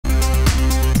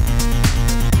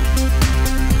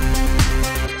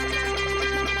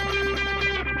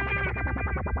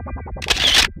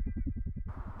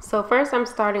So first I'm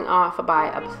starting off by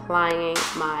applying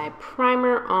my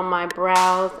primer on my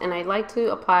brows, and I like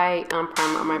to apply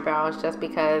primer on my brows just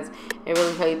because it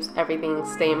really helps everything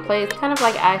stay in place, kind of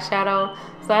like eyeshadow.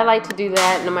 So I like to do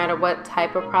that no matter what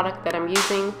type of product that I'm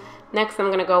using. Next I'm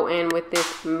going to go in with this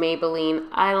Maybelline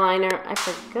eyeliner. I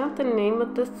forgot the name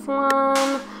of this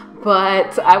one,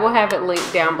 but I will have it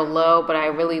linked down below. But I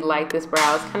really like this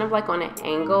brow. It's kind of like on an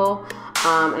angle.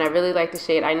 And I really like the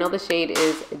shade. I know the shade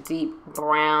is deep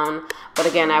brown, but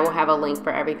again, I will have a link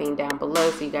for everything down below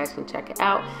so you guys can check it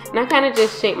out. And I kind of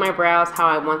just shape my brows how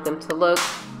I want them to look.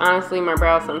 Honestly, my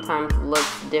brows sometimes look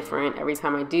different every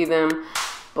time I do them,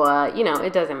 but you know,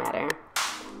 it doesn't matter.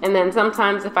 And then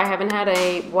sometimes if I haven't had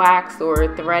a wax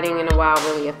or threading in a while,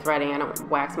 really a threading, I don't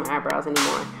wax my eyebrows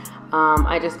anymore.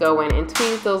 I just go in and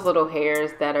tweeze those little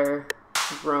hairs that are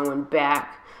growing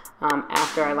back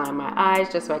after I line my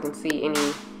eyes, just so I can see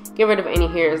get rid of any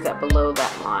hairs that below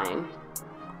that line.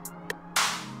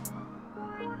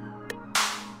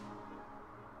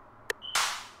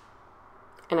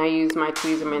 And I use my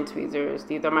Tweezerman tweezers.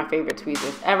 These are my favorite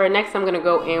tweezers ever. Next, I'm gonna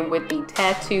go in with the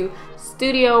Tattoo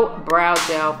Studio Brow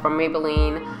Gel from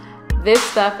Maybelline. This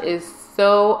stuff is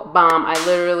so bomb. I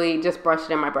literally just brush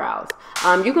it in my brows.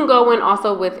 You can go in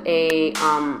also with a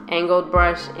angled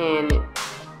brush and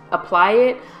apply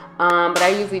it. But I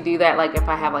usually do that like if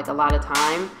I have like a lot of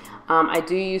time. I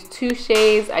do use two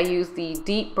shades. I use the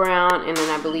deep brown, and then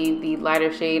I believe the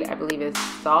lighter shade, I believe is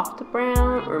soft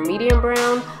brown or medium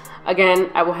brown. Again,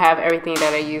 I will have everything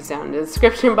that I use down in the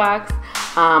description box.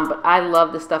 But I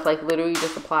love this stuff. Like literally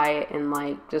just apply it and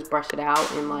like just brush it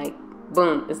out and like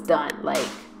boom, it's done. Like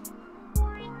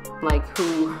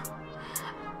who,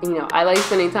 you know, I like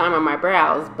spending time on my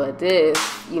brows, but this,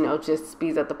 you know, just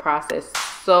speeds up the process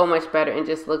so much better and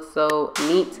just looks so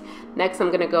neat. Next,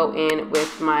 I'm gonna go in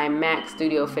with my MAC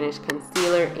Studio Finish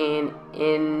Concealer in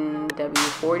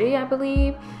NW40, I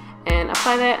believe, and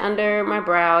apply that under my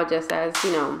brow just as,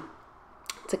 you know,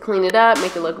 to clean it up,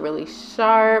 make it look really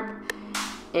sharp,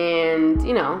 and,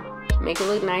 you know, make it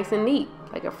look nice and neat,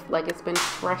 like it's been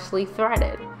freshly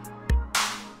threaded.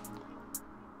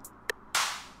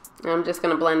 And I'm just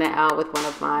gonna blend that out with one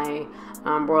of my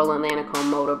Royal Atlantico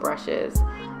Motor brushes.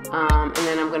 And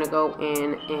then I'm gonna go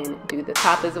in and do the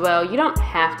top as well. You don't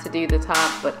have to do the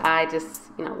top, but I just,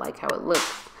 you know, like how it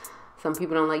looks. Some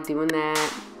people don't like doing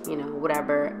that, you know,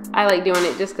 whatever. I like doing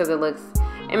it just because it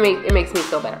makes me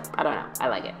feel better. I don't know, I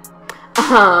like it.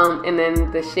 And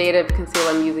then the shade of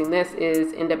concealer I'm using, this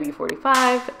is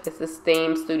NW45. It's the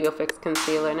same Studio Fix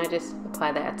concealer, and I just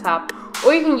apply that at top.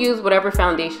 Or you can use whatever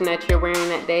foundation that you're wearing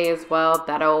that day as well.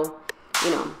 That'll,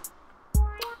 you know,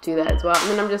 do that as well. And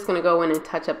then I'm just gonna go in and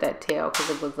touch up that tail because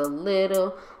it was a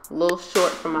little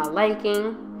short for my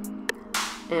liking.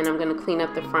 And I'm gonna clean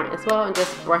up the front as well and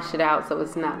just brush it out so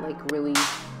it's not like really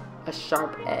a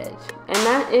sharp edge. And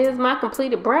that is my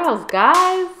completed brows,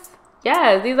 guys.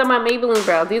 Yes, these are my Maybelline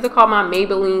brows. These are called my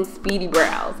Maybelline Speedy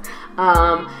Brows.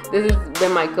 This has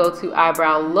been my go-to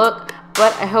eyebrow look.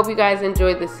 But I hope you guys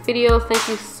enjoyed this video. Thank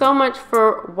you so much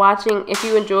for watching. If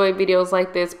you enjoy videos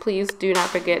like this, please do not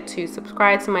forget to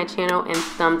subscribe to my channel and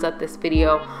thumbs up this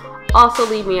video. Also,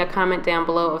 leave me a comment down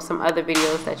below of some other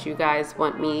videos that you guys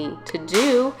want me to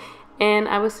do. And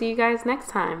I will see you guys next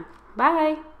time.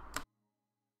 Bye.